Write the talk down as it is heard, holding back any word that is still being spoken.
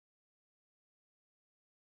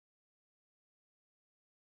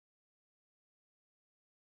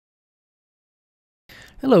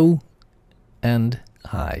Hello and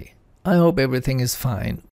hi. I hope everything is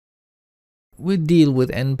fine. We deal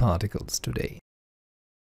with nParticles today.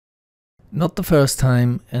 Not the first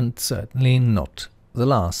time and certainly not the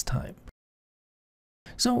last time.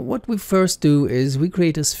 So what we first do is we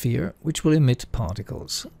create a sphere which will emit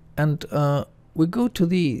particles. And we go to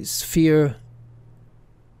the sphere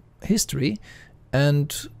history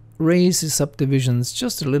and raise the subdivisions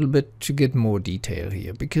just a little bit to get more detail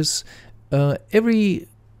here, because every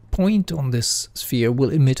point on this sphere will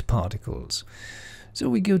emit particles. So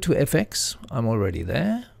we go to FX, I'm already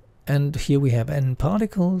there, and here we have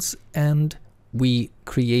nParticles, and we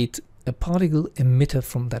create a particle emitter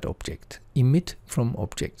from that object, emit from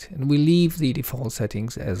object, and we leave the default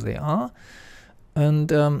settings as they are.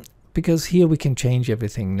 And because here we can change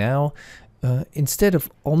everything now, instead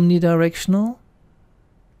of omnidirectional,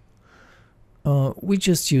 we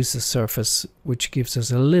just use the surface, which gives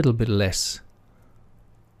us a little bit less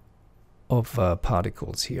of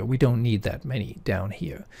particles here. We don't need that many down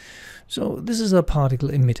here. So this is a particle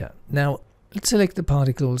emitter. Now let's select the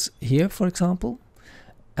particles here, for example,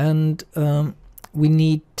 and we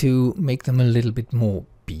need to make them a little bit more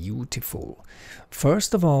beautiful.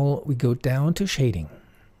 First of all, we go down to shading,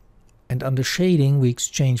 and under shading we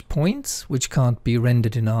exchange points which can't be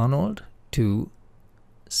rendered in Arnold to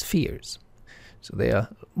spheres. So they are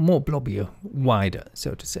more blobby, wider,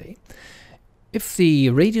 so to say. If the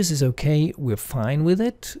radius is okay, we're fine with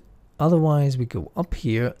it. Otherwise, we go up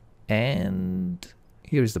here, and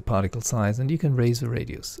here is the particle size, and you can raise the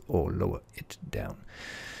radius or lower it down.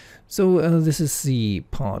 So this is the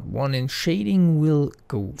part 1. In shading, we'll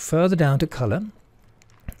go further down to color.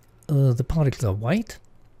 The particles are white,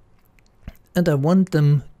 and I want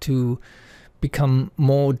them to become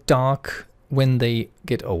more dark when they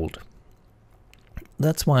get old.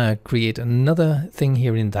 That's why I create another thing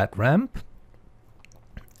here in that ramp.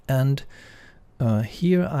 And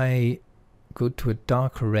here I go to a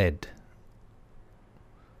dark red,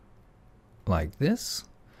 like this,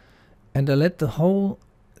 and I let the whole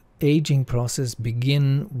aging process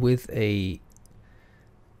begin with a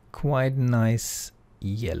quite nice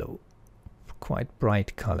yellow, quite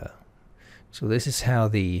bright color. So this is how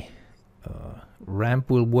the ramp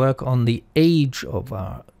will work on the age of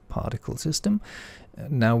our particle system.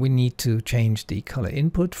 Now we need to change the color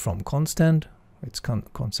input from constant, it's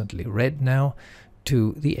constantly red now,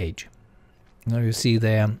 to the age. Now you see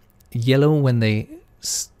they're yellow when they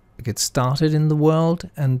get started in the world,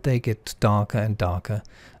 and they get darker and darker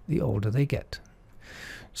the older they get.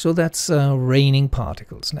 So that's raining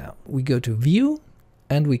particles. Now we go to view,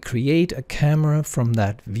 and we create a camera from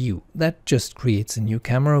that view. That just creates a new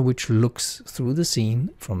camera which looks through the scene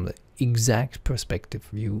from the exact perspective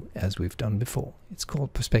view as we've done before. It's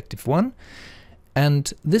called perspective 1.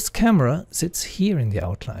 And this camera sits here in the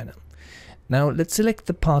outliner. Now let's select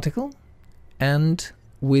the particle, and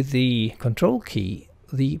with the control key,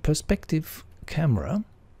 the perspective camera,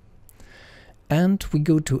 and we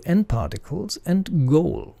go to nParticles and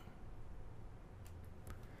goal.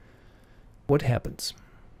 What happens?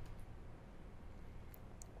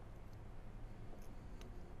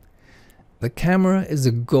 The camera is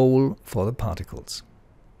a goal for the particles.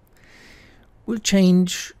 We'll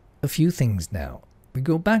change a few things now. We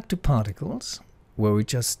go back to particles, where we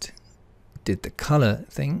just did the color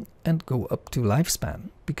thing, and go up to lifespan,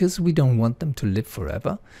 because we don't want them to live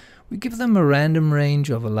forever. We give them a random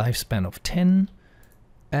range of a lifespan of 10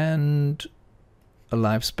 and a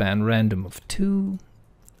lifespan random of 2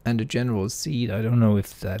 and a general seed, I don't know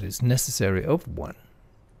if that is necessary, of 1.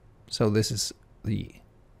 So this is the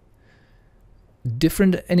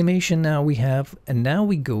different animation now we have, and now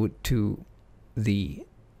we go to the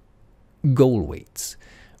goal weights.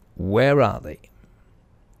 Where are they?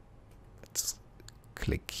 Let's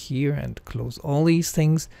click here and close all these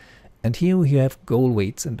things, and here we have goal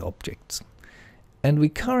weights and objects. And we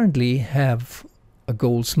currently have a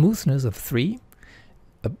goal smoothness of 3.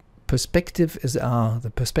 The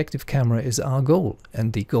perspective camera is our goal,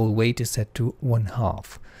 and the goal weight is set to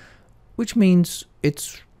 1/2, which means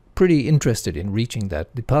it's pretty interested in reaching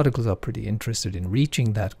that. The particles are pretty interested in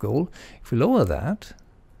reaching that goal. If we lower that,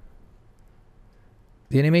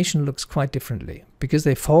 the animation looks quite differently, because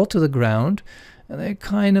they fall to the ground and they're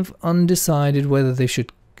kind of undecided whether they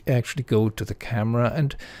should actually go to the camera,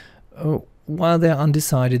 and while they're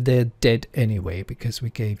undecided, they're dead anyway, because we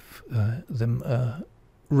gave them a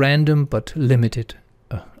random but limited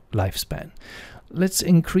lifespan. Let's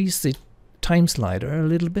increase the time slider a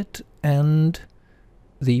little bit and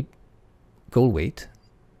the goal weight.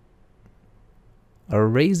 I'll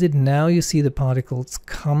raise it. Now you see the particles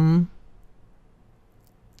come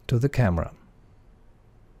to the camera.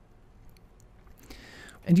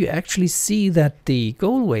 And you actually see that the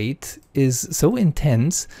goal weight is so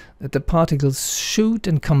intense that the particles shoot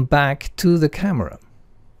and come back to the camera.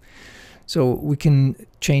 So we can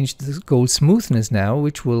change the goal smoothness now,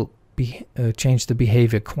 which will change the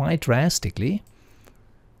behavior quite drastically.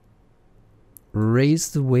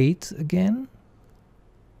 Raise the weight again.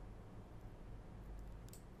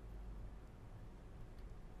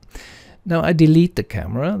 Now I delete the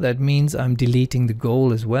camera. That means I'm deleting the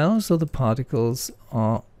goal as well, so the particles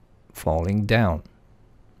are falling down.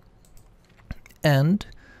 And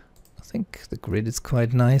I think the grid is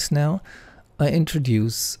quite nice now. I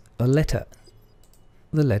introduce a letter,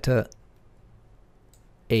 the letter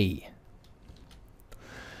A.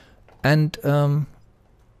 And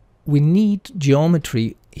we need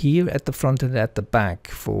geometry here at the front and at the back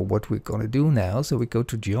for what we're going to do now. So we go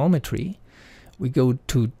to geometry. We go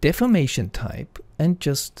to deformation type and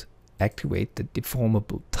just activate the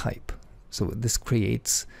deformable type. So this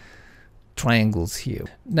creates triangles here.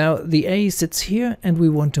 Now the A sits here and we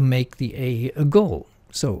want to make the A a goal.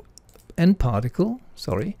 So nParticle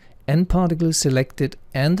is selected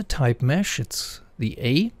and the type mesh, it's the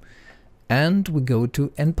A, and we go to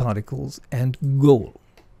nParticles and goal.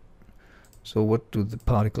 So what do the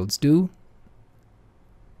particles do?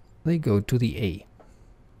 They go to the A.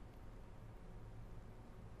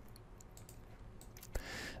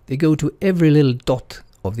 They go to every little dot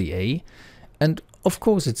of the A, and of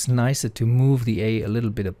course it's nicer to move the A a little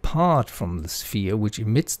bit apart from the sphere which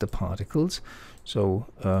emits the particles, so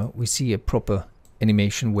we see a proper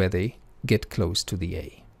animation where they get close to the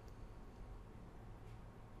A.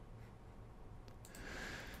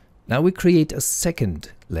 Now we create a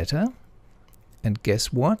second letter, and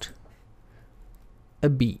guess what? A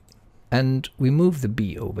B. And we move the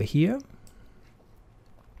B over here.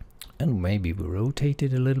 And maybe we rotate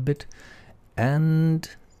it a little bit, and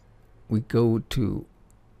we go to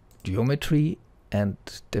geometry and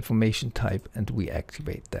deformation type, and we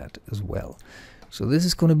activate that as well. So this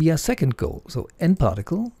is going to be our second goal. So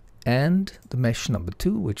nParticle and the mesh number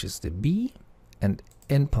 2, which is the B, and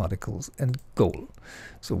nParticles and goal.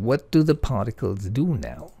 So what do the particles do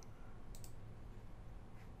now?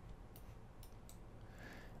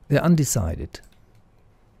 They're undecided.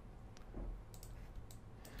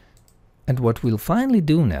 And what we'll finally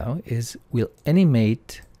do now is we'll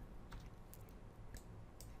animate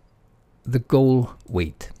the goal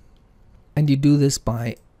weight. And you do this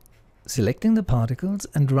by selecting the particles,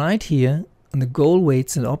 and right here in the goal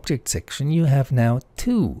weights and object section you have now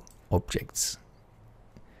 2 objects.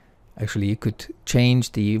 Actually you could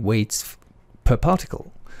change the weights per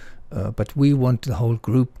particle, but we want the whole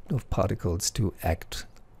group of particles to act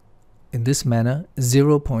in this manner,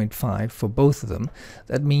 0.5 for both of them.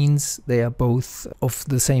 That means they are both of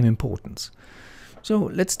the same importance. So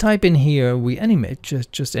let's type in here, we animate,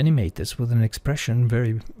 just animate this with an expression,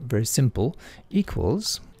 very simple,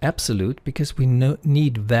 equals absolute, because we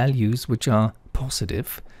need values which are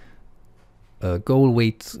positive. Goal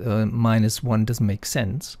weight -1 doesn't make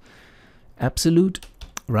sense. Absolute,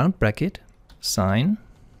 round bracket, sine,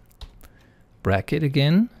 bracket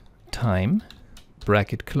again, time,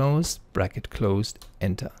 bracket closed,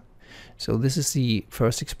 enter. So this is the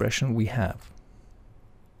first expression we have.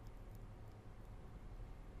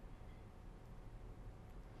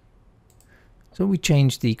 So we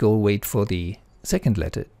change the goal weight for the second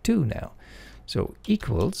letter too now. So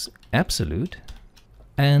equals absolute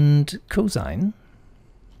and cosine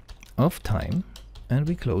of time, and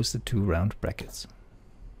we close the 2 round brackets.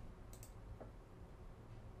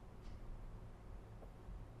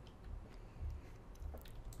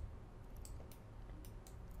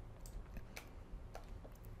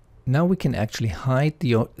 Now we can actually hide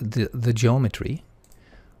the geometry,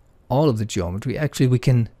 all of the geometry. Actually we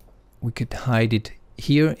could hide it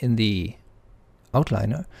here in the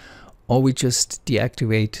outliner, or we just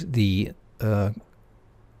deactivate the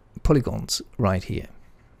polygons right here,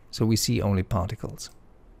 so we see only particles.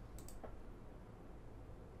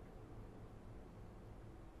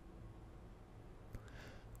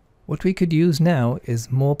 What we could use now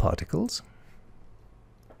is more particles.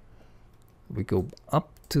 We go up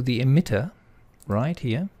to the emitter right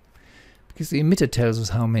here, because the emitter tells us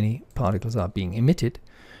how many particles are being emitted,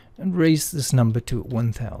 and raise this number to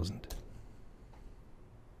 1000.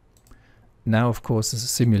 Now of course the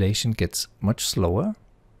simulation gets much slower,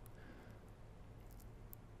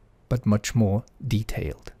 but much more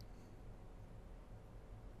detailed.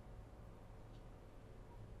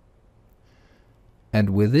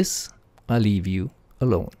 And with this I leave you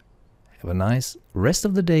alone. Have a nice rest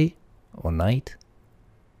of the day or night,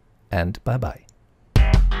 and bye bye.